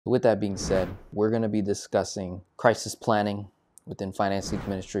With that being said, we're going to be discussing crisis planning within Finance Geek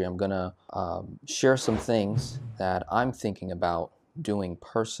Ministry. I'm going to share some things that I'm thinking about doing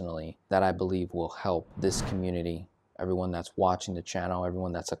personally that I believe will help this community, everyone that's watching the channel,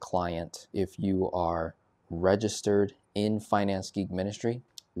 everyone that's a client. If you are registered in Finance Geek Ministry,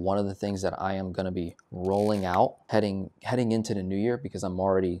 one of the things that I am going to be rolling out heading into the new year, because I'm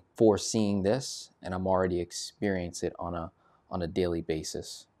already foreseeing this and I'm already experiencing it on a daily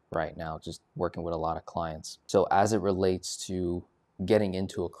basis right now, just working with a lot of clients. So as it relates to getting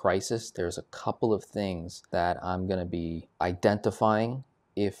into a crisis, there's a couple of things that I'm going to be identifying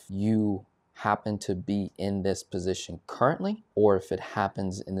if you happen to be in this position currently, or if it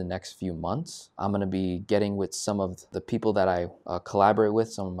happens in the next few months. I'm going to be getting with some of the people that I collaborate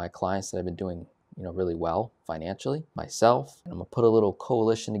with, some of my clients that have been doing really well financially, myself, and I'm going to put a little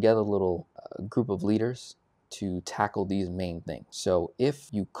coalition together, a little group of leaders to tackle these main things. So if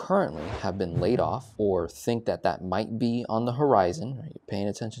you currently have been laid off or think that that might be on the horizon, right, you're paying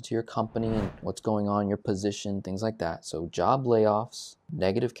attention to your company and what's going on, your position, things like that. So job layoffs,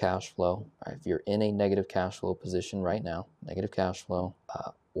 negative cash flow, right? If you're in a negative cash flow position right now, negative cash flow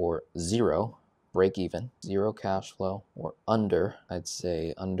or zero, break even, zero cash flow, or under, I'd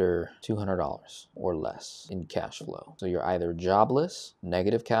say under $200 or less in cash flow. So you're either jobless,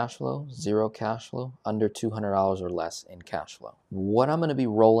 negative cash flow, zero cash flow, under $200 or less in cash flow. What I'm going to be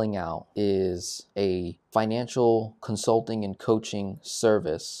rolling out is a financial consulting and coaching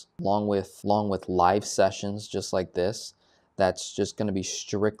service along with live sessions just like this. That's just going to be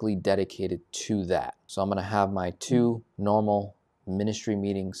strictly dedicated to that. So I'm going to have my 2 normal ministry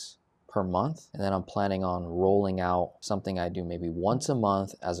meetings per month, and then I'm planning on rolling out something I do maybe once a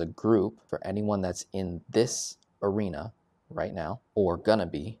month as a group for anyone that's in this arena right now or gonna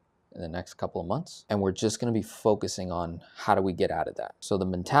be in the next couple of months. And we're just gonna be focusing on how do we get out of that. So the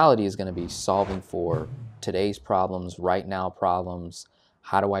mentality is gonna be solving for today's problems, right now problems.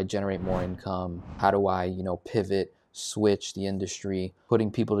 How do I generate more income? How do I, pivot, switch the industry, putting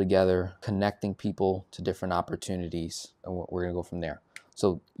people together, connecting people to different opportunities, and we're gonna go from there.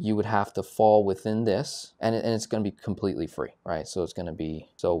 So you would have to fall within this, and it's going to be completely free, right? So it's going to be,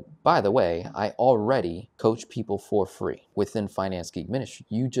 so by the way, I already coach people for free within Finance Geek Ministry.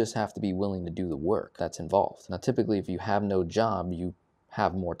 You just have to be willing to do the work that's involved. Now, typically, if you have no job, you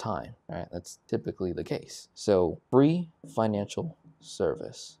have more time, right? That's typically the case. So free financial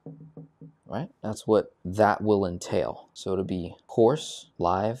service, right? That's what that will entail. So it'll be course,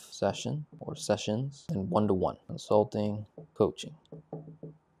 live session or sessions, and one-to-one consulting, coaching.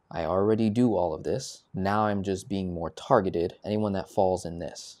 I already do all of this. Now I'm just being more targeted. Anyone that falls in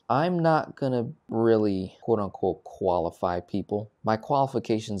this. I'm not gonna really quote unquote qualify people. My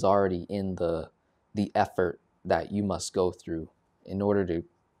qualification's already in the effort that you must go through in order to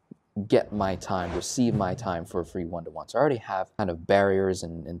get my time, receive my time for a free one-to-one. So I already have kind of barriers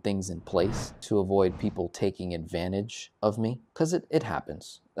and things in place to avoid people taking advantage of me, because it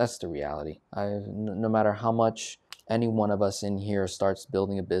happens. That's the reality. No matter how much any one of us in here starts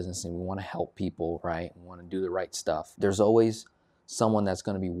building a business and we want to help people, right? We want to do the right stuff. There's always someone that's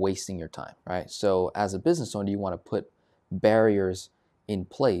going to be wasting your time, right? So as a business owner, you want to put barriers in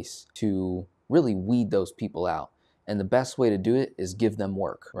place to really weed those people out. And the best way to do it is give them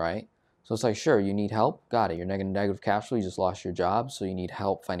work, right? So it's like, sure, you need help. Got it. You're negative cash flow. You just lost your job. So you need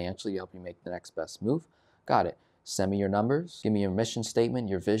help financially to help you make the next best move. Got it. Send me your numbers. Give me your mission statement,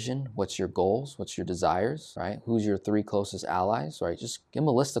 your vision. What's your goals? What's your desires, right? Who's your 3 closest allies, right? Just give them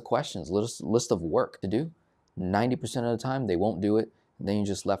a list of questions, list of work to do. 90% of the time, they won't do it. And then you're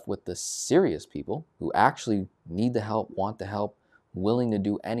just left with the serious people who actually need the help, want the help, willing to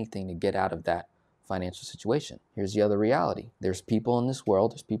do anything to get out of that financial situation. Here's the other reality. There's people in this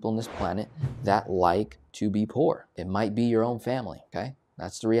world, there's people on this planet that like to be poor. It might be your own family, okay?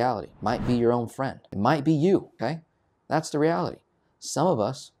 That's the reality. It might be your own friend. It might be you, okay? That's the reality. Some of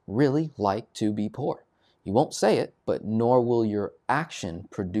us really like to be poor. You won't say it, but nor will your action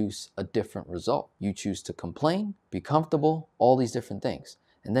produce a different result. You choose to complain, be comfortable, all these different things.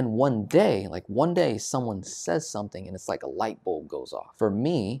 And then one day someone says something and it's like a light bulb goes off. For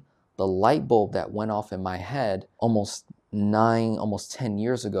me, the light bulb that went off in my head almost 10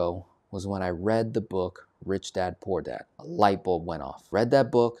 years ago was when I read the book Rich Dad, Poor Dad. A light bulb went off. Read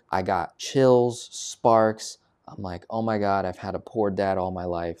that book, I got chills, sparks. I'm like, oh my God, I've had a poor dad all my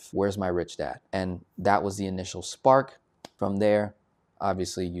life. Where's my rich dad? And that was the initial spark. From there,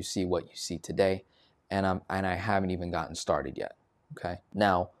 obviously you see what you see today, and I haven't even gotten started yet, okay?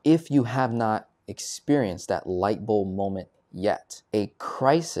 Now, if you have not experienced that light bulb moment yet, a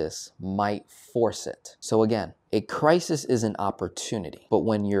crisis might force it. So again, A crisis is an opportunity, but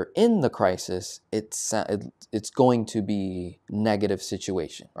when you're in the crisis, it's going to be negative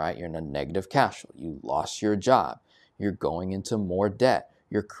situation, right? You're in a negative cash flow. You lost your job. You're going into more debt.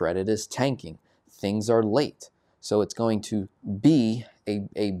 Your credit is tanking. Things are late. So it's going to be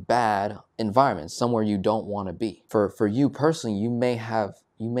a bad environment, somewhere you don't want to be. For you personally, you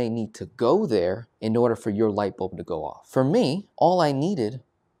may need to go there in order for your light bulb to go off. For me, all I needed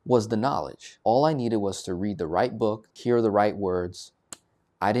was the knowledge. All I needed was to read the right book, hear the right words.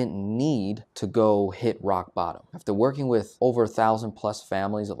 I didn't need to go hit rock bottom. After working with over 1,000+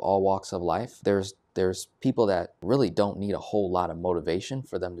 families of all walks of life, there's people that really don't need a whole lot of motivation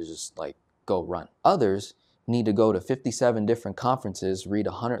for them to just like go run. Others need to go to 57 different conferences, read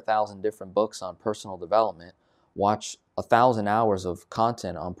 100,000 different books on personal development, watch 1,000 hours of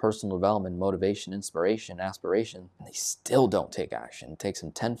content on personal development, motivation, inspiration, aspiration, and they still don't take action. It takes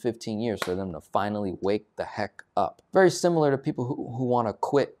them 10, 15 years for them to finally wake the heck up. Very similar to people who want to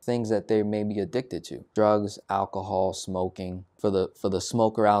quit things that they may be addicted to. Drugs, alcohol, smoking. For the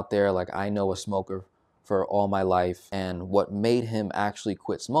smoker out there, like I know a smoker for all my life, and what made him actually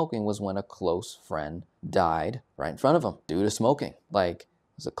quit smoking was when a close friend died right in front of him due to smoking. Like, it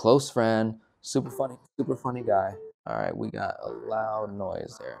was a close friend, super funny guy. All right, we got a loud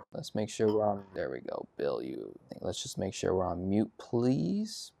noise there. Let's make sure we're on, there we go, Bill, let's just make sure we're on mute,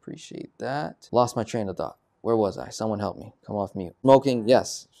 please. Appreciate that. Lost my train of thought. Where was I? Someone help me. Come off mute. Smoking,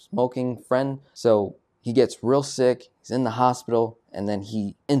 yes, smoking friend. So he gets real sick, he's in the hospital, and then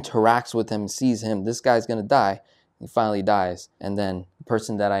he interacts with him, sees him, this guy's gonna die. He finally dies. And then the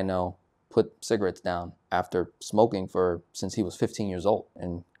person that I know put cigarettes down after smoking since he was 15 years old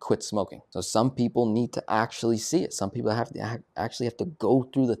and quit smoking. So some people need to actually see it. Some people actually have to go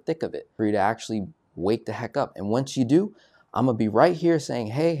through the thick of it for you to actually wake the heck up. And once you do, I'm gonna be right here saying,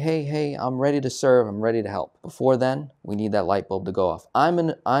 hey, I'm ready to serve, I'm ready to help. Before then, we need that light bulb to go off.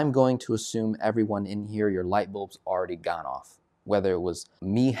 I'm going to assume everyone in here, your light bulb's already gone off. Whether it was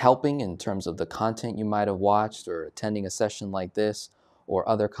me helping in terms of the content you might have watched or attending a session like this or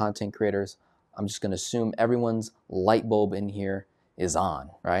other content creators, I'm just gonna assume everyone's light bulb in here is on,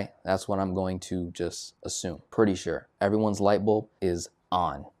 right? That's what I'm going to just assume. Pretty sure everyone's light bulb is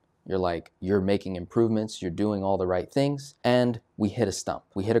on. You're making improvements, you're doing all the right things, and we hit a stump.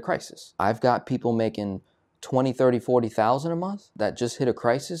 We hit a crisis. I've got people making 20, 30, 40,000 a month that just hit a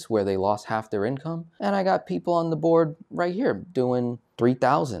crisis where they lost half their income. And I got people on the board right here doing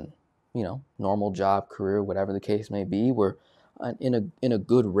 3,000, normal job, career, whatever the case may be. We're in a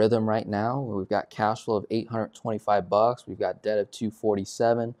good rhythm right now. We've got cash flow of $825. We've got debt of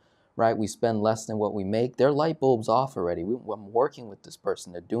 $247. Right? We spend less than what we make. Their light bulb's off already. I'm working with this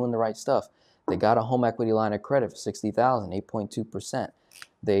person. They're doing the right stuff. They got a home equity line of credit for $60,000, 8.2%.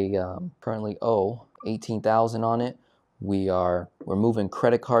 They currently owe $18,000 on it. We're moving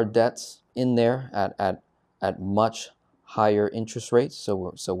credit card debts in there at much higher interest rates.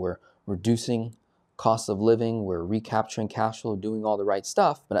 So we're reducing cost of living. We're recapturing cash flow, doing all the right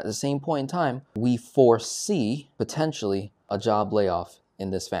stuff. But at the same point in time, we foresee potentially a job layoff in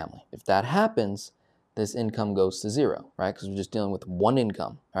this family. If that happens, this income goes to zero, right? Because we're just dealing with one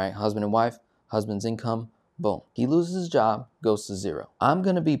income, right? Husband and wife, husband's income, boom. He loses his job, goes to zero. I'm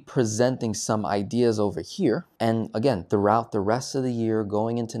gonna be presenting some ideas over here. And again, throughout the rest of the year,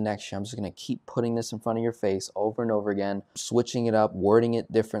 going into next year, I'm just gonna keep putting this in front of your face over and over again, switching it up, wording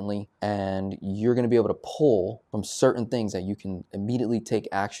it differently, and you're gonna be able to pull from certain things that you can immediately take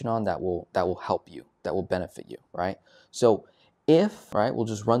action on that will help you, that will benefit you, right? So we'll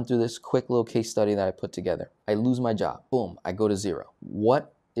just run through this quick little case study that I put together. I lose my job, boom, I go to zero.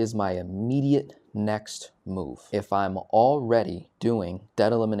 What is my immediate next move? If I'm already doing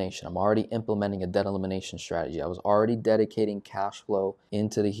debt elimination, I'm already implementing a debt elimination strategy, I was already dedicating cash flow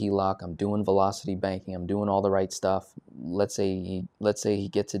into the HELOC, I'm doing velocity banking, I'm doing all the right stuff. Let's say he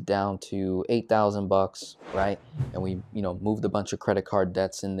gets it down to $8,000, right? And we, moved a bunch of credit card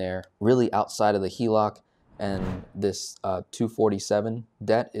debts in there, really outside of the HELOC. And this 247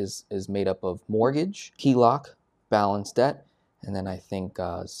 debt is made up of mortgage, HELOC, balance debt, and then I think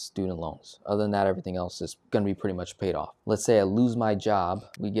student loans. Other than that, everything else is going to be pretty much paid off. Let's say I lose my job.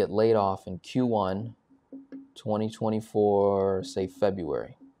 We get laid off in Q1 2024, say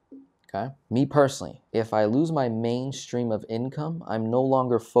February. Okay. Me personally, if I lose my main stream of income, I'm no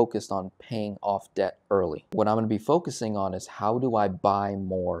longer focused on paying off debt early. What I'm going to be focusing on is how do I buy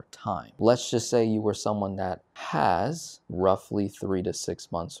more time? Let's just say you were someone that has roughly 3 to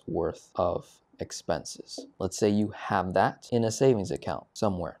 6 months worth of expenses. Let's say you have that in a savings account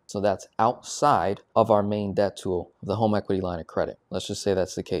somewhere. So that's outside of our main debt tool, the home equity line of credit. Let's just say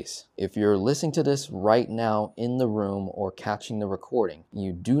that's the case. If you're listening to this right now in the room or catching the recording,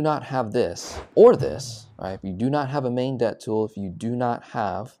 you do not have this or this, right? If you do not have a main debt tool, if you do not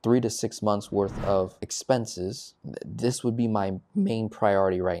have 3 to 6 months worth of expenses, this would be my main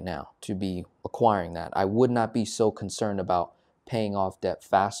priority right now, to be acquiring that. I would not be so concerned about paying off debt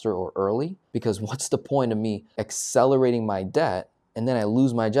faster or early, because what's the point of me accelerating my debt and then I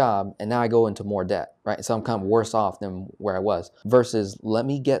lose my job and now I go into more debt, right? So I'm kind of worse off than where I was, versus let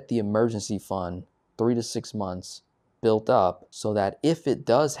me get the emergency fund 3 to 6 months built up so that if it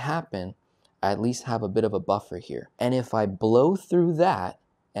does happen, I at least have a bit of a buffer here. And if I blow through that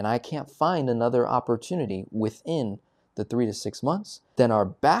and I can't find another opportunity within the 3 to 6 months, then our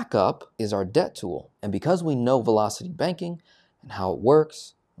backup is our debt tool. And because we know velocity banking and how it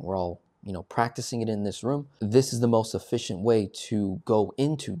works, we're all practicing it in this room, this is the most efficient way to go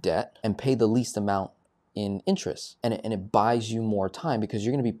into debt and pay the least amount in interest. And it buys you more time because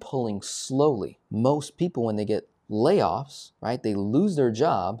you're going to be pulling slowly. Most people, when they get layoffs, right, they lose their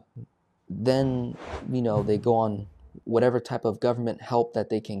job, then they go on whatever type of government help that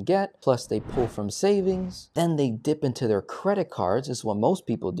they can get, plus they pull from savings, then they dip into their credit cards. This is what most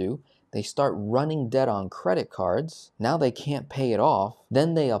people do. They start running debt on credit cards. Now they can't pay it off.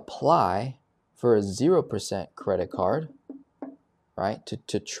 Then they apply for a 0% credit card, right,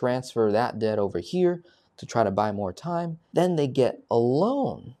 to transfer that debt over here to try to buy more time. Then they get a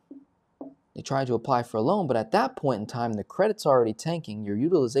loan. They try to apply for a loan, but at that point in time, the credit's already tanking, your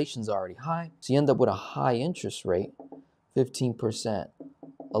utilization's already high, so you end up with a high interest rate, 15%,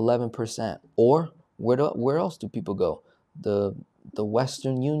 11%. Or where else do people go? The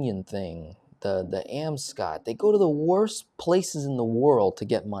Western Union thing, the AmScot. They go to the worst places in the world to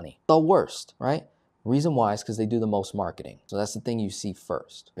get money. The worst, right? Reason why is because they do the most marketing. So that's the thing you see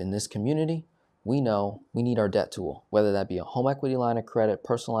first. In this community, we know we need our debt tool, whether that be a home equity line of credit,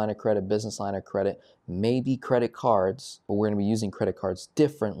 personal line of credit, business line of credit, maybe credit cards, but we're going to be using credit cards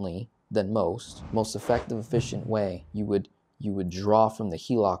differently than most. Most effective, efficient way, you would draw from the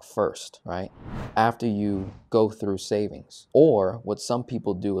HELOC first, right? After you go through savings. Or what some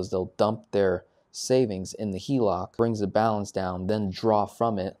people do is they'll dump their savings in the HELOC, brings the balance down, then draw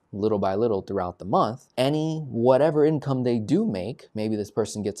from it little by little throughout the month. Whatever income they do make, maybe this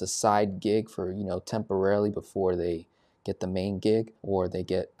person gets a side gig for, temporarily before they get the main gig, or they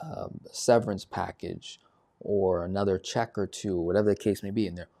get a severance package or another check or two, whatever the case may be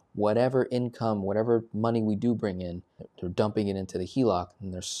in there. Whatever income, whatever money we do bring in, they're dumping it into the HELOC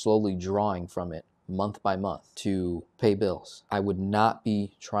and they're slowly drawing from it month by month to pay bills. I would not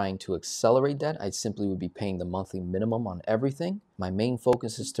be trying to accelerate that. I simply would be paying the monthly minimum on everything. My main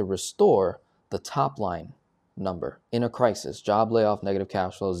focus is to restore the top line number in a crisis. Job layoff, negative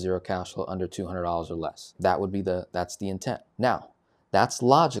cash flow, zero cash flow, under $200 or less. That's the intent. Now, that's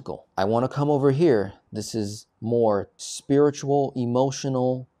logical. I want to come over here. This is more spiritual,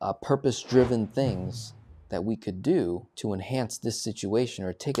 emotional, purpose-driven things that we could do to enhance this situation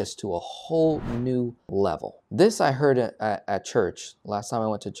or take us to a whole new level. This I heard at church. Last time I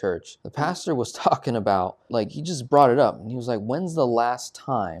went to church, the pastor was talking about, he just brought it up. And he was like, when's the last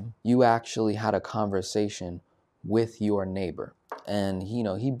time you actually had a conversation with your neighbor? And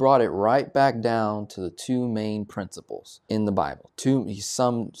he brought it right back down to the two main principles in the Bible. He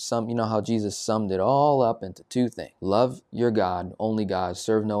summed, how Jesus summed it all up into two things. Love your God, only God,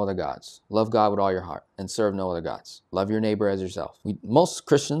 serve no other gods. Love God with all your heart and serve no other gods. Love your neighbor as yourself. Most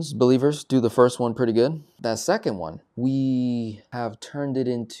Christians, believers, do the first one pretty good. That second one, we have turned it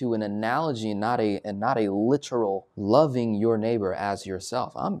into an analogy and not a literal loving your neighbor as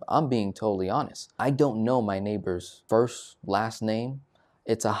yourself. I'm being totally honest. I don't know my neighbor's first, last name.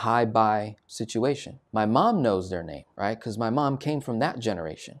 It's a hi-bye situation. My mom knows their name, right? Because my mom came from that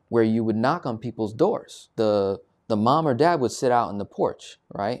generation where you would knock on people's doors. The mom or dad would sit out on the porch,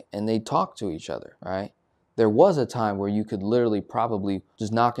 right? And they'd talk to each other, right? There was a time where you could literally probably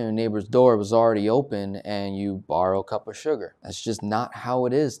just knock on your neighbor's door, it was already open, and you borrow a cup of sugar. That's just not how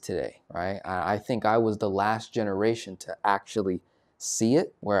it is today, right? I think I was the last generation to actually see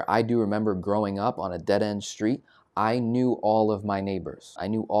it, where I do remember growing up on a dead-end street. I knew all of my neighbors. I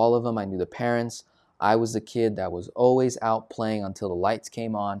knew all of them. I knew the parents. I was the kid that was always out playing until the lights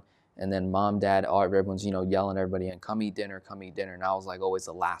came on. And then mom, dad, everyone's, yelling at everybody, and come eat dinner, come eat dinner. And I was always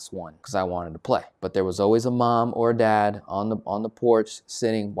the last one because I wanted to play. But there was always a mom or a dad on the porch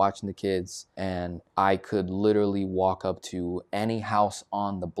sitting, watching the kids. And I could literally walk up to any house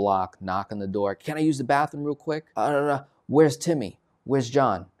on the block, knock on the door. Can I use the bathroom real quick? Where's Timmy? Where's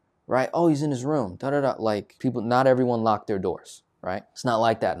John? right? Oh, he's in his room, da da da. Like people, not everyone locked their doors, right? It's not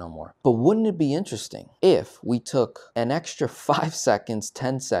like that no more. But wouldn't it be interesting if we took an extra 5 seconds,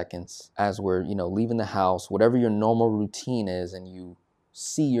 10 seconds as we're, leaving the house, whatever your normal routine is, and you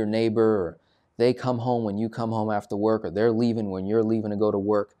see your neighbor, or they come home when you come home after work, or they're leaving when you're leaving to go to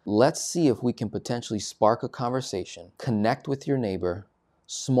work. Let's see if we can potentially spark a conversation, connect with your neighbor,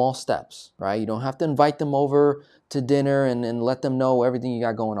 small steps, right? You don't have to invite them over to dinner and let them know everything you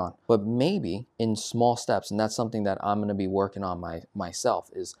got going on, but maybe in small steps. And that's something that I'm going to be working on myself,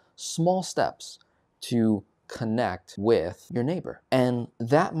 is small steps to connect with your neighbor. And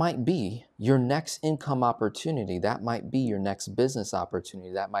that might be your next income opportunity. That might be your next business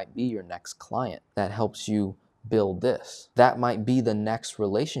opportunity. That might be your next client that helps you build this. That might be the next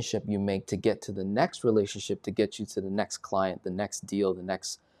relationship you make to get to the next relationship, to get you to the next client, the next deal, the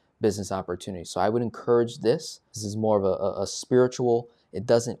next business opportunity. So I would encourage this. This is more of a spiritual. It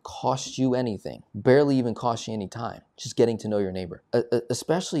doesn't cost you anything, barely even cost you any time, just getting to know your neighbor.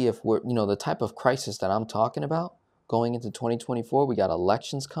 Especially if we're, the type of crisis that I'm talking about going into 2024, we got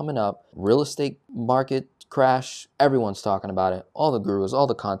elections coming up, real estate market crash, everyone's talking about it, all the gurus, all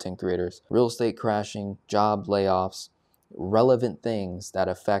the content creators, real estate crashing, job layoffs, relevant things that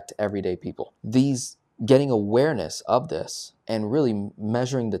affect everyday people. These getting awareness of this and really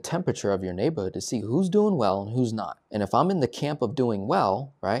measuring the temperature of your neighborhood to see who's doing well and who's not. And if I'm in the camp of doing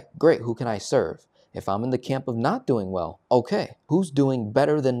well, right, great, who can I serve? If I'm in the camp of not doing well, okay, who's doing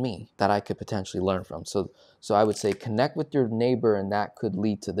better than me that I could potentially learn from? So I would say connect with your neighbor, and that could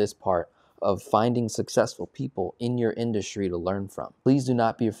lead to this part of finding successful people in your industry to learn from. Please do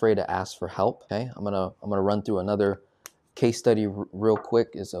not be afraid to ask for help, okay? I'm gonna run through another case study real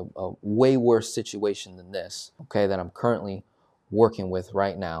quick. Is a way worse situation than this, okay, that I'm currently working with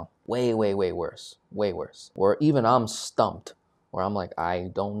right now. Way worse, Or even I'm stumped, where I'm like, I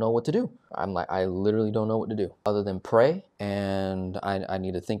don't know what to do. I literally don't know what to do other than pray, and I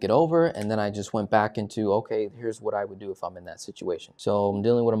need to think it over. And then I just went back into, okay, here's what I would do if I'm in that situation. So I'm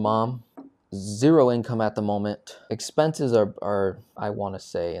dealing with a mom, zero income at the moment. Expenses are I want to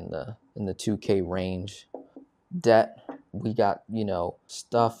say in the $2K range. Debt, we got,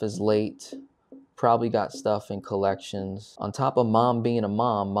 stuff is late, probably got stuff in collections. On top of mom being a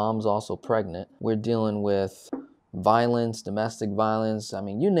mom, mom's also pregnant. We're dealing with violence, domestic violence. I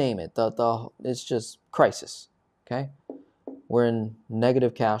mean, you name it. It's just crisis, okay? We're in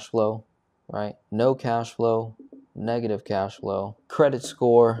negative cash flow, right? No cash flow, negative cash flow. Credit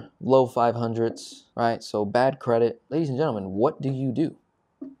score, low 500s, right? So bad credit. Ladies and gentlemen, what do you do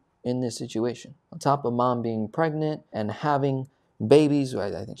in this situation? On top of mom being pregnant and having babies,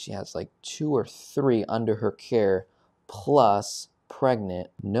 I think she has like 2 or 3 under her care, plus pregnant,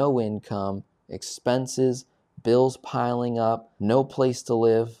 no income, expenses, bills piling up, no place to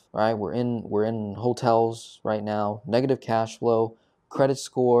live, right? We're in hotels right now, negative cash flow, credit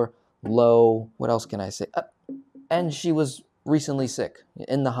score low. What else can I say? And she was recently sick,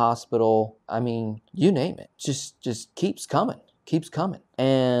 in the hospital. I mean, you name it. Just keeps coming.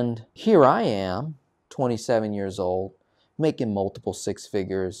 And here I am, 27 years old, making multiple 6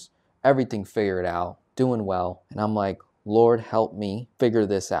 figures, everything figured out, doing well. And I'm like, Lord, help me figure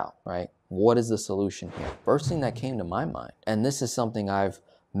this out, right? What is the solution here? First thing that came to my mind, and this is something I've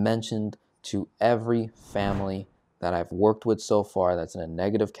mentioned to every family that I've worked with so far that's in a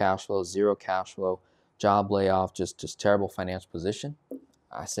negative cash flow, zero cash flow, job layoff, just terrible financial position.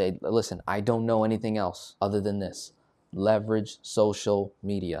 I say, listen, I don't know anything else other than this. Leverage social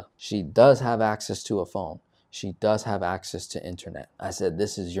media. She does have access to a phone. She does have access to internet. I said,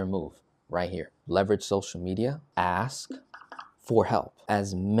 this is your move right here. Leverage social media. Ask for help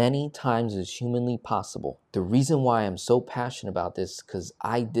as many times as humanly possible. The reason why I'm so passionate about this is because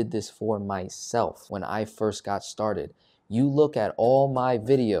I did this for myself when I first got started. You look at all my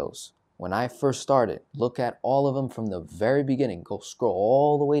videos when I first started. Look at all of them from the very beginning. Go scroll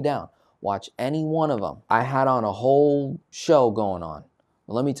all the way down. Watch any one of them. I had on a whole show going on.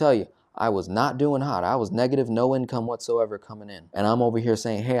 Well, let me tell you, I was not doing hot. I was negative, no income whatsoever coming in. And I'm over here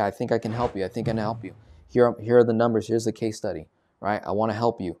saying, hey, I think I can help you. I think I can help you. Here are the numbers. Here's the case study, right? I want to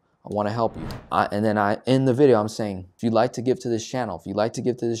help you. And then in the video, I'm saying, if you'd like to give to this channel, if you'd like to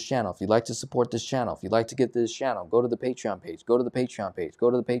give to this channel, if you'd like to support this channel, if you'd like to give to this channel, go to the Patreon page, go to the Patreon page, go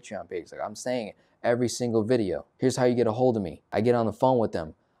to the Patreon page. Like I'm saying it every single video. Here's how you get a hold of me. I get on the phone with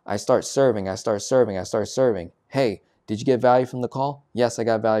them. I start serving. Hey, did you get value from the call? Yes, I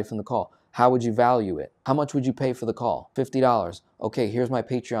got value from the call. How would you value it? How much would you pay for the call? $50. Okay, here's my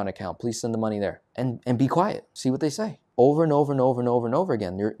Patreon account. Please send the money there. And be quiet. See what they say. Over and over and over and over and over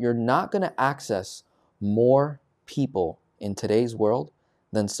again. You're not going to access more people in today's world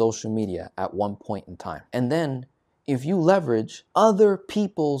than social media at one point in time. And then if you leverage other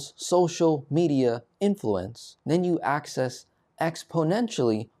people's social media influence, then you access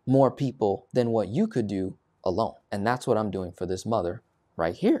exponentially more people than what you could do alone. And that's what I'm doing for this mother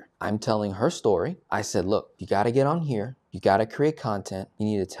right here. I'm telling her story. I said, look, you got to get on here. You got to create content. You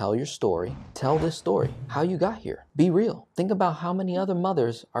need to tell your story. Tell this story, how you got here. Be real. Think about how many other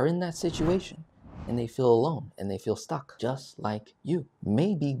mothers are in that situation and they feel alone and they feel stuck just like you.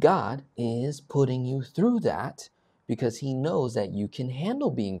 Maybe God is putting you through that because he knows that you can handle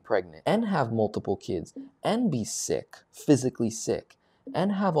being pregnant and have multiple kids and be sick, physically sick,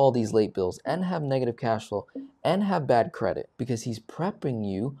 and have all these late bills and have negative cash flow and have bad credit, because he's prepping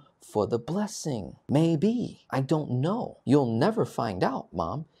you for the blessing. Maybe. I don't know. You'll never find out,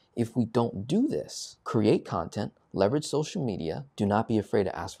 Mom, if we don't do this. Create content, leverage social media. Do not be afraid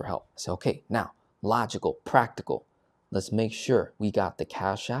to ask for help. I say, okay, now, logical, practical. Let's make sure we got the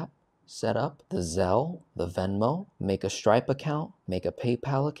Cash App set up, the Zelle, the Venmo, make a Stripe account, make a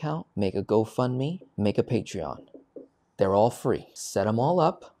PayPal account, make a GoFundMe, make a Patreon. They're all free. Set them all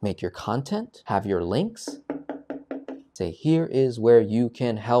up, make your content, have your links. Say, here is where you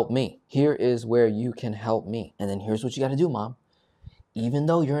can help me. Here is where you can help me. And then here's what you got to do, Mom. Even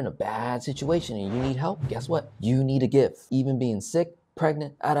though you're in a bad situation and you need help, guess what? You need to give. Even being sick,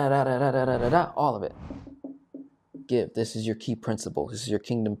 pregnant, all of it. Give. This is your key principle. This is your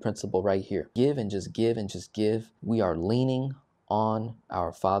kingdom principle right here. Give and just give and just give. We are leaning on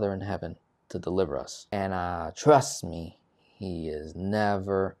our Father in heaven to deliver us. And trust me, he has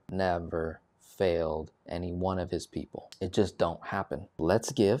never failed any one of his people. It just don't happen.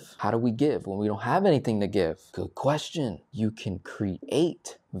 Let's give. How do we give when we don't have anything to give? Good question. You can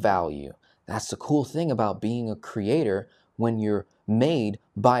create value. That's the cool thing about being a creator. When you're made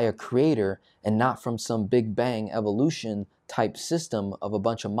by a creator and not from some big bang evolution type system of a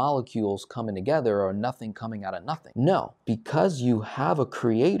bunch of molecules coming together or nothing coming out of nothing. No, because you have a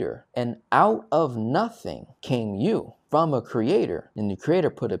creator, and out of nothing came you from a creator, and the creator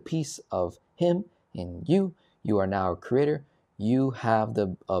put a piece of him in you. You are now a creator. You have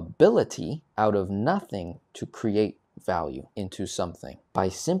the ability out of nothing to create value into something. By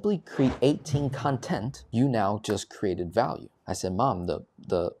simply creating content, you now just created value. I said, Mom,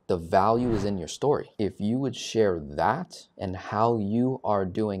 the value is in your story. If you would share that and how you are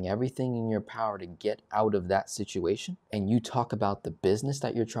doing everything in your power to get out of that situation, and you talk about the business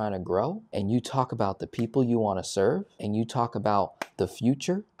that you're trying to grow, and you talk about the people you want to serve, and you talk about the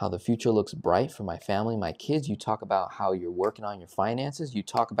future, how the future looks bright for my family, my kids, you talk about how you're working on your finances, you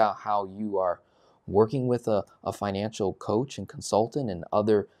talk about how you are working with a financial coach and consultant and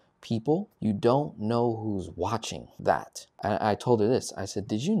other people, you don't know who's watching that. I told her this. I said,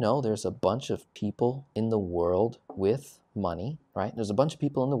 did you know there's a bunch of people in the world with money, right? There's a bunch of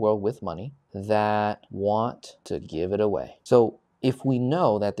people in the world with money that want to give it away. So if we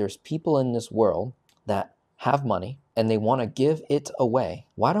know that there's people in this world that have money and they want to give it away,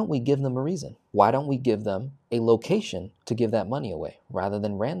 why don't we give them a reason? Why don't we give them a location to give that money away rather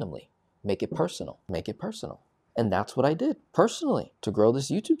than randomly? Make it personal. Make it personal. And that's what I did personally to grow this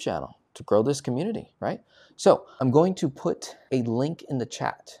YouTube channel, to grow this community, right? So I'm going to put a link in the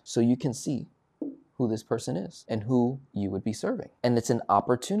chat so you can see who this person is and who you would be serving. And it's an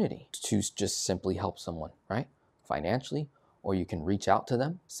opportunity to just simply help someone, right? Financially, or you can reach out to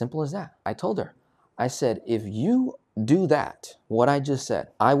them. Simple as that. I told her, I said, if you do that, what I just said,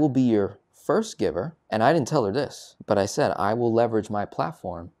 I will be your first giver. And I didn't tell her this, but I said, I will leverage my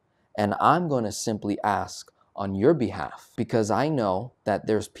platform and I'm going to simply ask on your behalf, because I know that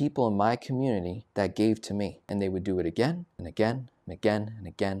there's people in my community that gave to me and they would do it again and again and again and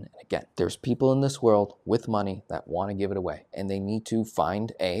again and again. There's people in this world with money that want to give it away, and they need to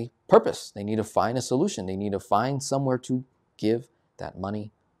find a purpose. They need to find a solution. They need to find somewhere to give that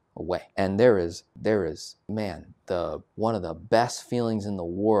money away. And there is, man, one of the best feelings in the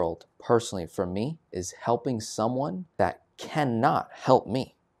world personally for me is helping someone that cannot help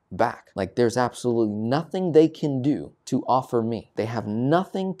me back. Like, there's absolutely nothing they can do to offer me. They have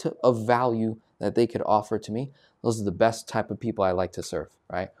nothing of value that they could offer to me. Those are the best type of people I like to serve,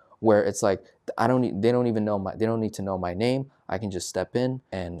 right? Where it's like, they don't need to know my name. I can just step in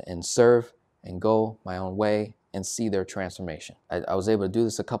and serve and go my own way and see their transformation. I was able to do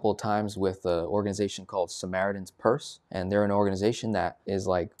this a couple of times with an organization called Samaritan's Purse, and they're an organization that is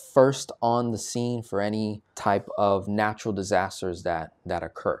like first on the scene for any type of natural disasters that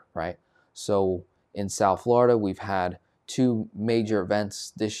occur, right? So in South Florida, we've had 2 major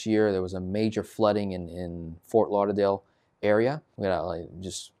events this year. There was a major flooding in Fort Lauderdale area. We had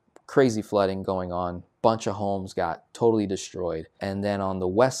just crazy flooding going on. Bunch of homes got totally destroyed. And then on the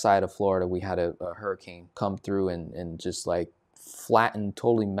west side of Florida, we had a hurricane come through and just like flatten,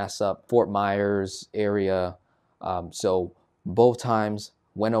 totally mess up Fort Myers area. So both times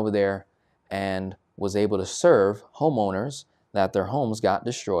went over there and was able to serve homeowners that their homes got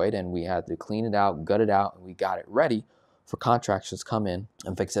destroyed, and we had to clean it out, gut it out, and we got it ready for contractors to come in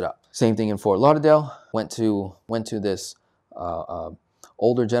and fix it up. Same thing in Fort Lauderdale. Went to this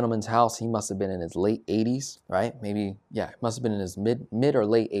older gentleman's house. He must have been in his late 80s, right? Maybe, yeah, must have been in his mid or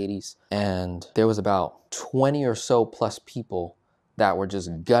late 80s. And there was about 20 or so plus people that were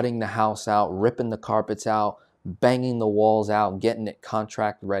just gutting the house out, ripping the carpets out, banging the walls out, getting it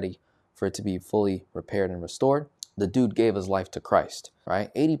contract ready for it to be fully repaired and restored. The dude gave his life to Christ, right?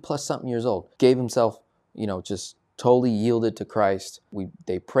 80 plus something years old. Gave himself, just totally yielded to Christ.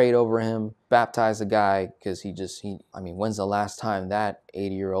 They prayed over him, baptized the guy, because when's the last time that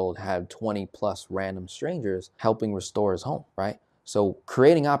 80-year-old had 20 plus random strangers helping restore his home, right? So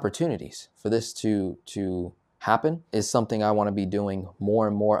creating opportunities for this to happen is something I want to be doing more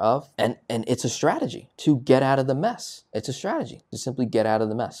and more of. And it's a strategy to get out of the mess. It's a strategy to simply get out of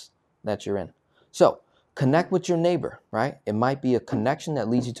the mess that you're in. So connect with your neighbor, right? It might be a connection that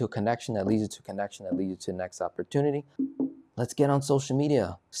leads you to a connection that leads you to a connection that leads you to the next opportunity. Let's get on social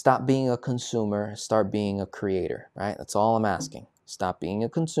media. Stop being a consumer, start being a creator, right? That's all I'm asking. Stop being a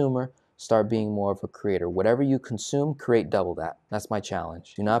consumer, start being more of a creator. Whatever you consume, create double that. That's my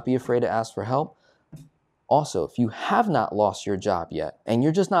challenge. Do not be afraid to ask for help. Also, if you have not lost your job yet and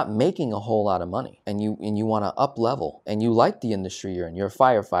you're just not making a whole lot of money and you want to up level and you like the industry you're in, you're a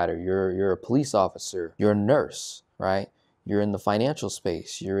firefighter, you're a police officer, you're a nurse, right? You're in the financial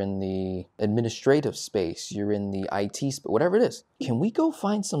space, you're in the administrative space, you're in the IT space, whatever it is. Can we go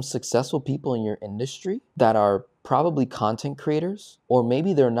find some successful people in your industry that are probably content creators? Or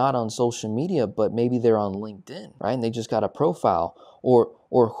maybe they're not on social media, but maybe they're on LinkedIn, right? And they just got a profile.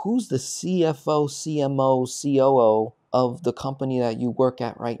 Or who's the CFO, CMO, COO of the company that you work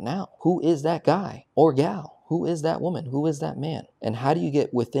at right now? Who is that guy or gal? Who is that woman? Who is that man? And how do you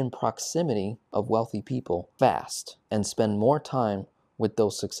get within proximity of wealthy people fast and spend more time with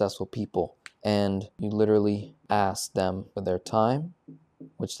those successful people? And you literally ask them for their time,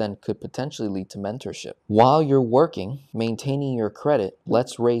 which then could potentially lead to mentorship. While you're working, maintaining your credit,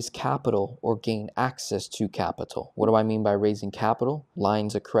 let's raise capital or gain access to capital. What do I mean by raising capital?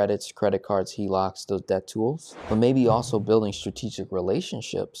 Lines of credits, credit cards, HELOCs, those debt tools. But maybe also building strategic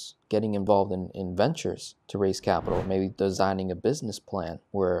relationships, getting involved in ventures to raise capital, maybe designing a business plan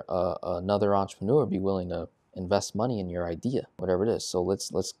where another entrepreneur would be willing to invest money in your idea, whatever it is. So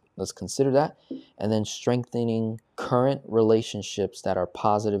let's consider that. And then strengthening current relationships that are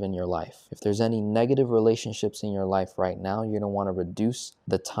positive in your life. If there's any negative relationships in your life right now, you're going to want to reduce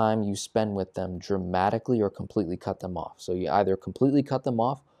the time you spend with them dramatically or completely cut them off. So you either completely cut them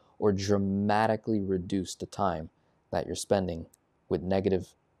off or dramatically reduce the time that you're spending with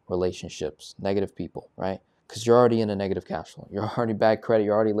negative relationships, negative people, right? Because you're already in a negative cash flow. You're already bad credit.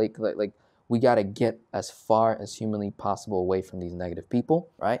 You're already late. Like we got to get as far as humanly possible away from these negative people,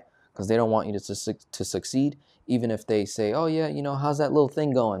 right? Because they don't want you to succeed, even if they say, oh yeah, how's that little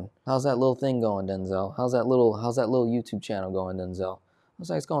thing going? How's that little thing going, Denzel? How's that little YouTube channel going, Denzel? I was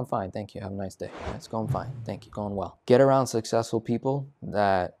like, it's going fine, thank you, have a nice day. It's going fine, thank you, going well. Get around successful people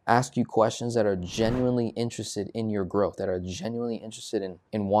that ask you questions, that are genuinely interested in your growth, that are genuinely interested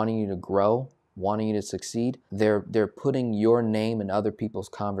in wanting you to grow, wanting you to succeed. They're putting your name in other people's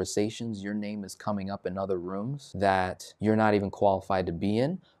conversations. Your name is coming up in other rooms that you're not even qualified to be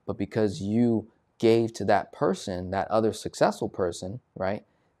in, but because you gave to that person, that other successful person, right?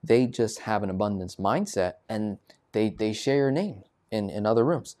 They just have an abundance mindset and they share your name in other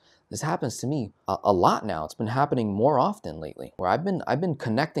rooms. This happens to me a lot now. It's been happening more often lately, where I've been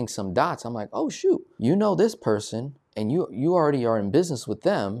connecting some dots. I'm like, oh shoot, this person, and you already are in business with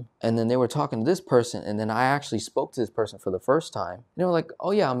them, and then they were talking to this person, and then I actually spoke to this person for the first time. And they were like,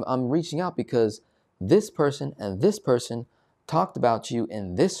 oh yeah, I'm reaching out because this person and this person talked about you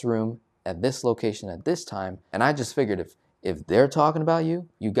in this room at this location at this time, and I just figured if they're talking about you,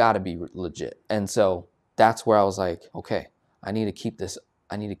 you got to be legit. And so that's where I was like, okay, I need to keep this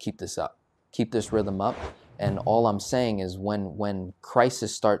up, keep this rhythm up. And all I'm saying is when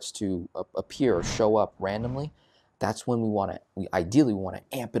crisis starts to appear or show up randomly, that's when we ideally want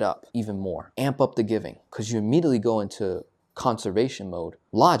to amp it up even more, amp up the giving, because you immediately go into conservation mode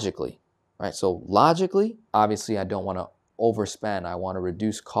logically, right? So logically, obviously I don't want to overspend. I want to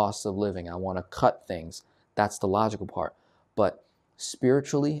reduce costs of living. I want to cut things. That's the logical part. But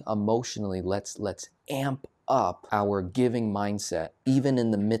spiritually, emotionally, let's amp up our giving mindset even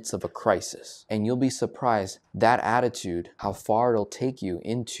in the midst of a crisis. And you'll be surprised that attitude, how far it'll take you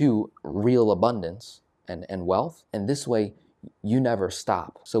into real abundance and wealth. And this way, you never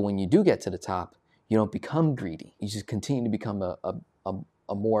stop. So when you do get to the top, you don't become greedy. You just continue to become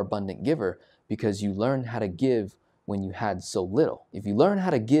a more abundant giver because you learn how to give when you had so little. If you learn how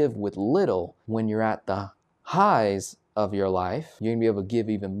to give with little when you're at the highs of your life, you're gonna be able to give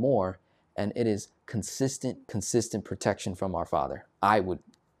even more. And it is consistent protection from our Father. I would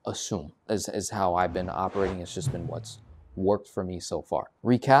assume is how I've been operating. It's just been what's worked for me so far.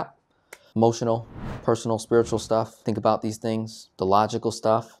 Recap: emotional, personal, spiritual stuff. Think about these things. The logical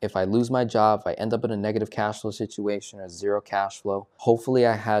stuff. If I lose my job, if I end up in a negative cash flow situation or zero cash flow, hopefully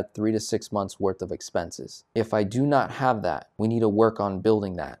I had 3 to 6 months worth of expenses. If I do not have that, we need to work on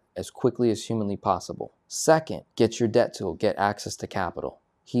building that as quickly as humanly possible. Second, get your debt tool, get access to capital.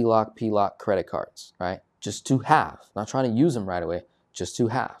 HELOC, PLOC, credit cards, right? Just to have, not trying to use them right away, just to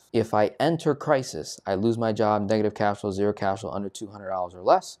have. If I enter crisis, I lose my job, negative cash flow, zero cash flow, under $200 or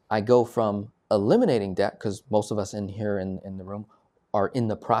less, I go from eliminating debt, because most of us in here in the room are in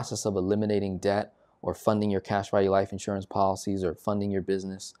the process of eliminating debt or funding your cash value life insurance policies or funding your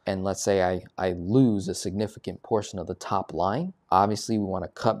business. And let's say I lose a significant portion of the top line. Obviously, we want to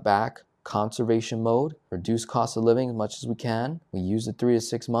cut back, conservation mode, reduce cost of living as much as we can. We use the 3 to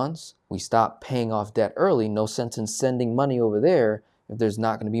 6 months. We stop paying off debt early. No sense in sending money over there if there's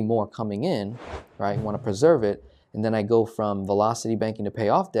not going to be more coming in, right? You want to preserve it. And then I go from velocity banking to pay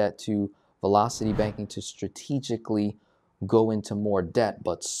off debt to velocity banking to strategically go into more debt,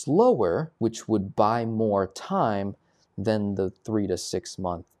 but slower, which would buy more time than the 3 to 6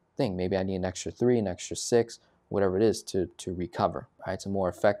 month thing. Maybe I need an extra 3, an extra 6, whatever it is to recover, right? It's a more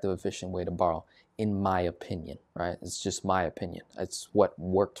effective, efficient way to borrow, in my opinion, right? It's just my opinion. It's what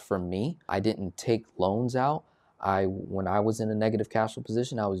worked for me. I didn't take loans out. When I was in a negative cash flow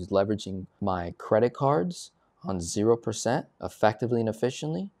position, I was leveraging my credit cards on 0% effectively and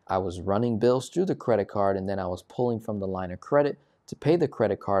efficiently. I was running bills through the credit card, and then I was pulling from the line of credit to pay the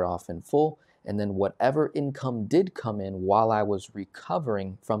credit card off in full. And then whatever income did come in while I was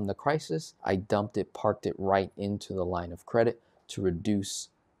recovering from the crisis, I dumped it, parked it right into the line of credit to reduce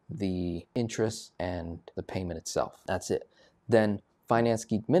the interest and the payment itself. That's it. Then Finance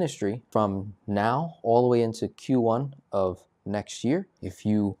Geek Ministry, from now all the way into Q1 of next year, if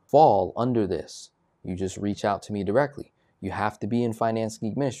you fall under this, you just reach out to me directly. You have to be in Finance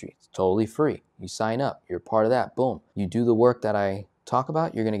Geek Ministry. It's totally free. You sign up, you're part of that, boom. You do the work that I talk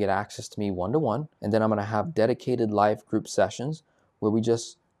about, you're gonna get access to me one-to-one, and then I'm gonna have dedicated live group sessions where we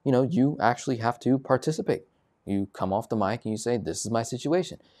just, you actually have to participate. You come off the mic and you say, this is my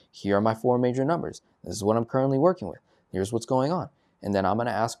situation. Here are my 4 major numbers. This is what I'm currently working with. Here's what's going on. And then I'm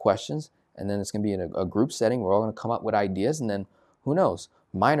gonna ask questions, and then it's gonna be in a group setting. We're all gonna come up with ideas, and then who knows?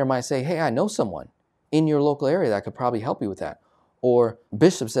 Minor might say, hey, I know someone in your local area that could probably help you with that. Or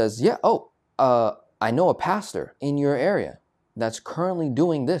Bishop says, yeah, I know a pastor in your area that's currently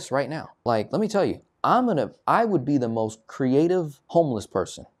doing this right now. Like, let me tell you, I would be the most creative homeless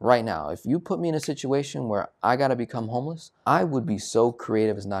person right now. If you put me in a situation where I gotta become homeless, I would be so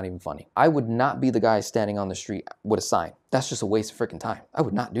creative it's not even funny. I would not be the guy standing on the street with a sign. That's just a waste of freaking time. I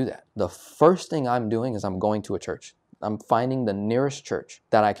would not do that. The first thing I'm doing is I'm going to a church. I'm finding the nearest church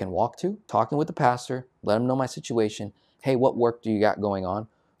that I can walk to, talking with the pastor, let him know my situation. Hey, what work do you got going on?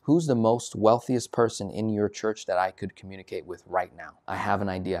 Who's the most wealthiest person in your church that I could communicate with right now? I have an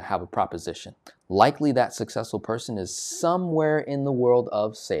idea, I have a proposition. Likely that successful person is somewhere in the world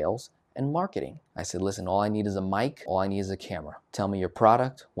of sales and marketing. I said, listen, all I need is a mic, all I need is a camera. Tell me your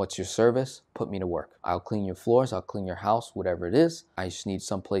product, what's your service, put me to work. I'll clean your floors, I'll clean your house, whatever it is. I just need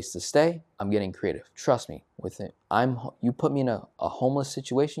some place to stay. I'm getting creative. Trust me with it. You put me in a homeless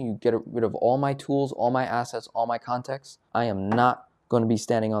situation, you get rid of all my tools, all my assets, all my contacts. I am not going to be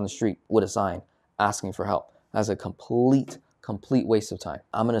standing on the street with a sign asking for help. That's a complete waste of time.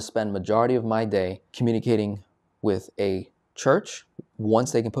 I'm going to spend majority of my day communicating with a church.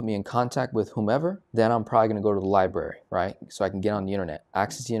 Once they can put me in contact with whomever, then I'm probably going to go to the library, right? So I can get on the internet,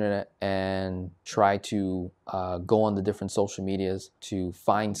 access the internet, and try to go on the different social medias to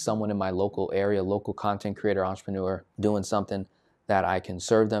find someone in my local area, local content creator, entrepreneur, doing something that I can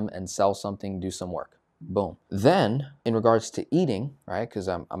serve them and sell something, do some work. Boom. Then, in regards to eating, right, because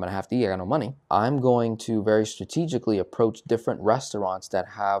I'm going to have to eat, I got no money, I'm going to very strategically approach different restaurants that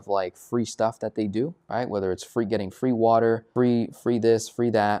have like free stuff that they do, right? Whether it's getting free water, free this, free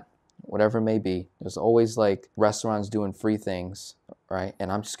that, whatever it may be. There's always like restaurants doing free things, right?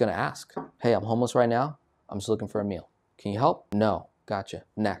 And I'm just going to ask, hey, I'm homeless right now. I'm just looking for a meal. Can you help? No. Gotcha.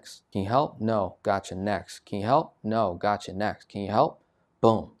 Next. Can you help? No. Gotcha. Next. Can you help? No. Gotcha. Next. Can you help?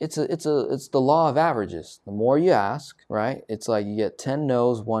 Boom. It's the law of averages. The more you ask, right? It's like you get 10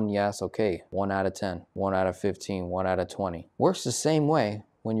 no's, 1 yes. Okay, 1 out of 10, 1 out of 15, 1 out of 20. Works the same way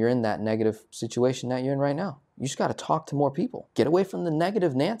when you're in that negative situation that you're in right now. You just got to talk to more people. Get away from the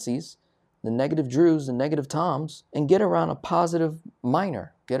negative Nancys, the negative Drews, the negative Toms, and get around a positive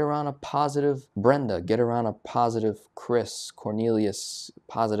Minor. Get around a positive Brenda. Get around a positive Chris, Cornelius,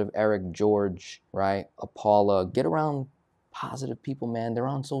 positive Eric, George, right? Paula. Get around positive people, man. They're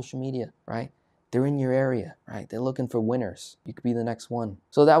on social media, right? They're in your area, right? They're looking for winners. You could be the next one.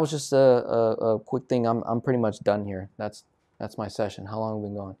 So that was just a quick thing. I'm pretty much done here. That's my session. How long have we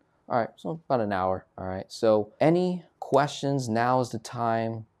been going? All right, so about an hour. All right, so any questions? Now is the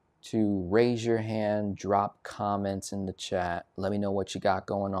time to raise your hand, drop comments in the chat. Let me know what you got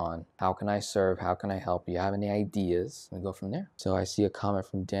going on. How can I serve? How can I help you? Have any ideas? We go from there. So I see a comment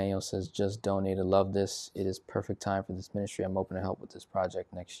from Daniel says, just donated. Love this. It is perfect time for this ministry. I'm open to help with this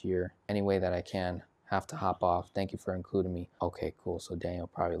project next year. Any way that I can. Have to hop off. Thank you for including me. Okay, cool. So Daniel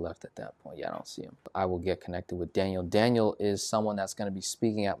probably left at that point. Yeah, I don't see him. I will get connected with Daniel. Daniel is someone that's going to be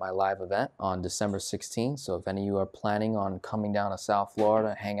speaking at my live event on December 16th. So if any of you are planning on coming down to South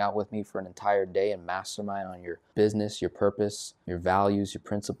Florida, hang out with me for an entire day and mastermind on your business, your purpose, your values, your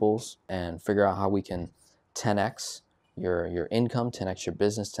principles, and figure out how we can 10x your income, 10x your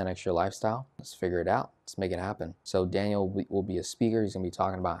business, 10x your lifestyle. Let's figure it out. Let's make it happen. So Daniel will be a speaker. He's going to be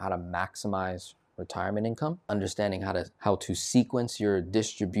talking about how to maximize retirement income, understanding how to sequence your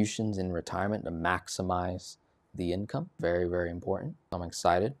distributions in retirement to maximize the income. Very, very important. I'm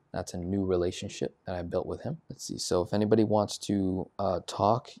excited. That's a new relationship that I built with him. Let's see. So if anybody wants to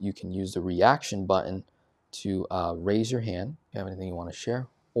talk, you can use the reaction button to raise your hand if you have anything you want to share.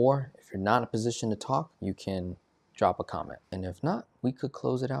 Or if you're not in a position to talk, you can drop a comment. And if not, we could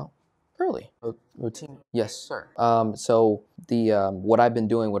close it out early. Routine. Yes, sir. So the what I've been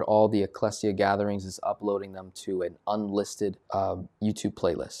doing with all the Ecclesia gatherings is uploading them to an unlisted YouTube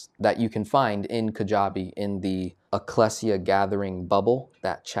playlist that you can find in Kajabi in the Ecclesia gathering bubble,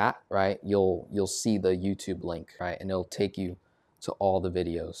 that chat, right? You'll see the YouTube link, right? And it'll take you to all the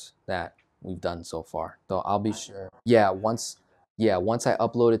videos that we've done so far. So I'll be sure. Once I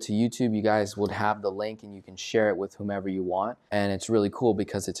upload it to YouTube, you guys would have the link and you can share it with whomever you want. And it's really cool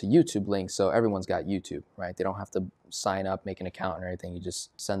because it's a YouTube link, so everyone's got YouTube, right? They don't have to sign up, make an account or anything. You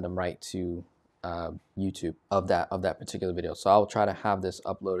just send them right to YouTube of that particular video. So I'll try to have this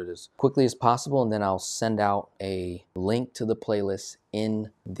uploaded as quickly as possible, and then I'll send out a link to the playlist in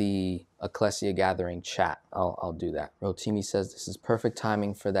the Ecclesia gathering chat. I'll do that. Rotimi says this is perfect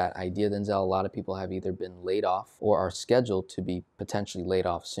timing for that idea, Denzel. A lot of people have either been laid off or are scheduled to be potentially laid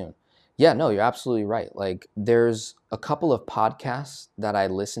off soon. Yeah, no, you're absolutely right. Like, there's a couple of podcasts that I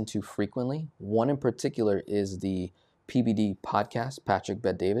listen to frequently. One in particular is the PBD podcast, Patrick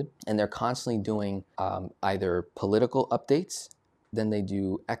Bet-David, and they're constantly doing either political updates, then they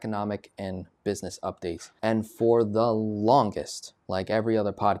do economic and business updates. And for the longest, like every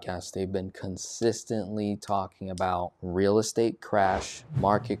other podcast, they've been consistently talking about real estate crash,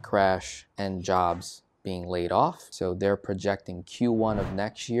 market crash, and jobs being laid off. So they're projecting Q1 of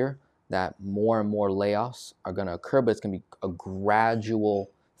next year that more and more layoffs are going to occur, but it's going to be a gradual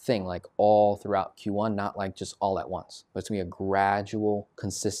thing, like all throughout Q1, not like just all at once, but it's gonna be a gradual,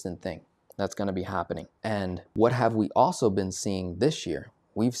 consistent thing that's gonna be happening. And what have we also been seeing this year?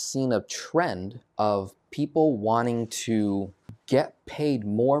 We've seen a trend of people wanting to get paid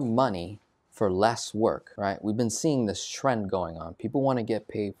more money for less work, right? We've been seeing this trend going on. People want to get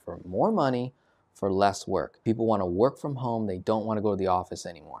paid for more money for less work. People want to work from home. They don't want to go to the office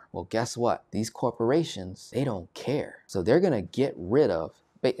anymore. Well, guess what? These corporations, they don't care. So they're gonna get rid of.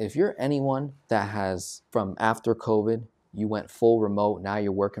 If you're anyone that has, from after COVID, you went full remote, now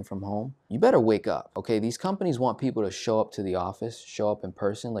you're working from home, you better wake up, okay? These companies want people to show up to the office, show up in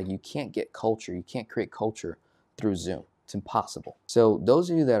person. Like, you can't get culture, you can't create culture through Zoom. It's impossible. So those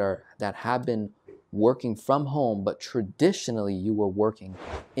of you that have been working from home, but traditionally you were working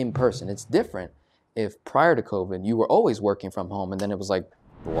in person, it's different if prior to COVID, you were always working from home and then it was like,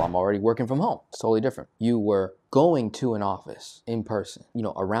 well, I'm already working from home. It's totally different. You were going to an office in person,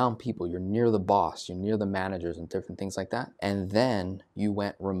 around people. You're near the boss, you're near the managers and different things like that. And then you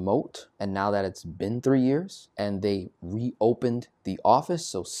went remote. And now that it's been 3 years and they reopened the office,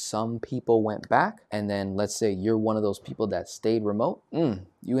 so some people went back. And then let's say you're one of those people that stayed remote.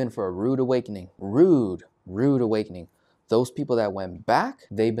 You in for a rude awakening. Rude awakening. Those people that went back,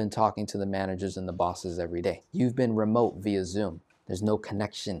 they've been talking to the managers and the bosses every day. You've been remote via Zoom. There's no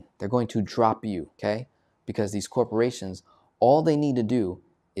connection. They're going to drop you, okay? Because these corporations All they need to do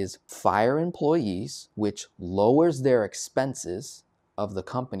is fire employees, which lowers their expenses of the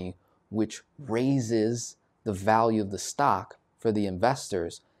company, which raises the value of the stock for the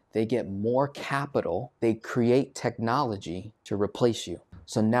investors. They get more capital. They create technology to replace you.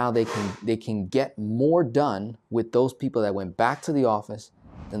 So now they can get more done with those people that went back to the office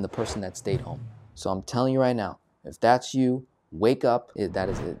than the person that stayed home. So I'm telling you right now, if that's you, wake up. It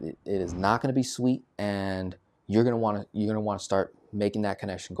is not going to be sweet, and you're going to want to start making that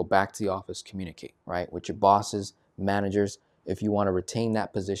connection. Go back to the office, communicate, right, with your bosses, managers, if you want to retain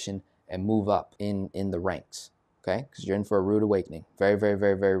that position and move up in the ranks, okay? Because you're in for a rude awakening. Very, very,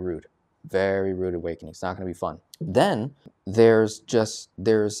 very, very rude. Very rude awakening. It's not going to be fun. Then there's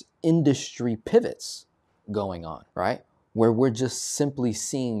industry pivots going on, right? Where we're just simply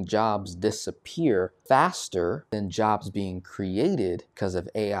seeing jobs disappear faster than jobs being created because of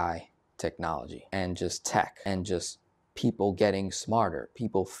AI technology and just tech and just people getting smarter,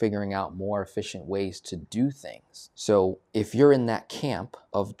 people figuring out more efficient ways to do things. So if you're in that camp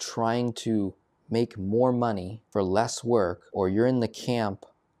of trying to make more money for less work, or you're in the camp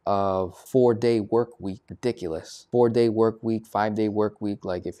of 4-day work week, ridiculous, 4-day work week, 5-day work week,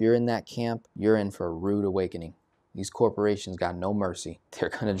 like if you're in that camp, you're in for a rude awakening. These corporations got no mercy. They're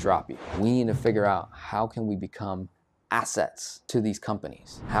gonna drop you. We need to figure out, how can we become assets to these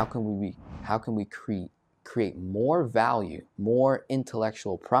companies? How can we create more value, more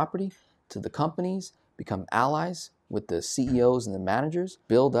intellectual property to the companies, become allies with the CEOs and the managers,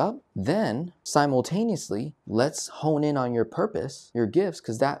 build up? Then simultaneously, let's hone in on your purpose, your gifts,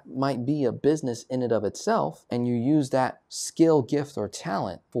 because that might be a business in and of itself, and you use that skill, gift, or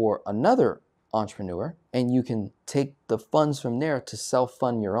talent for another entrepreneur, and you can take the funds from there to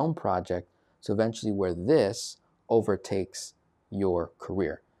self-fund your own project. So eventually where this overtakes your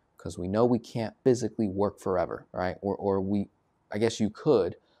career, because we know we can't physically work forever, right? I guess you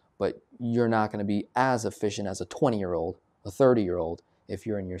could, but you're not going to be as efficient as a 20-year-old, a 30-year-old, if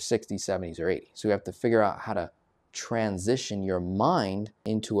you're in your 60s, 70s, or 80s. So you have to figure out how to transition your mind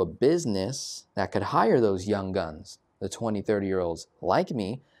into a business that could hire those young guns, the 20, 30-year-olds like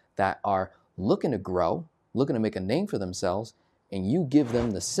me that are looking to grow, looking to make a name for themselves, and you give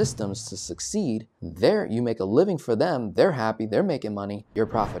them the systems to succeed. You make a living for them, they're happy, they're making money, you're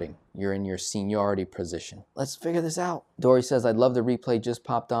profiting. You're in your seniority position. Let's figure this out. Dory says, I'd love the replay, just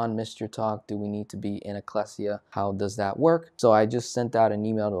popped on, missed your talk. Do we need to be in Ecclesia? How does that work? So I just sent out an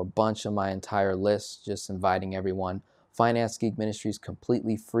email to a bunch of my entire list, just inviting everyone. Finance Geek Ministry is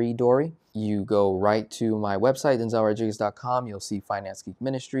completely free, Dory. You go right to my website, DenzelRodriguez.com. You'll see Finance Geek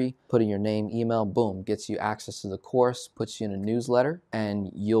Ministry. Put in your name, email, boom, gets you access to the course, puts you in a newsletter,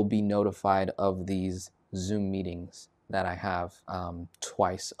 and you'll be notified of these Zoom meetings that I have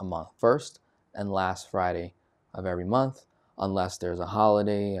twice a month. First and last Friday of every month, unless there's a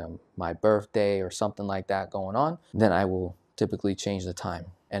holiday, my birthday, or something like that going on, then I will typically change the time.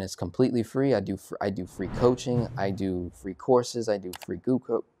 And it's completely free. I do free coaching, I do free courses, I do free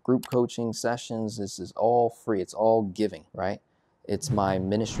group coaching sessions. This is all free. It's all giving, right? It's my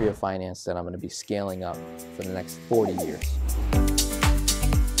ministry of finance that I'm going to be scaling up for the next 40 years.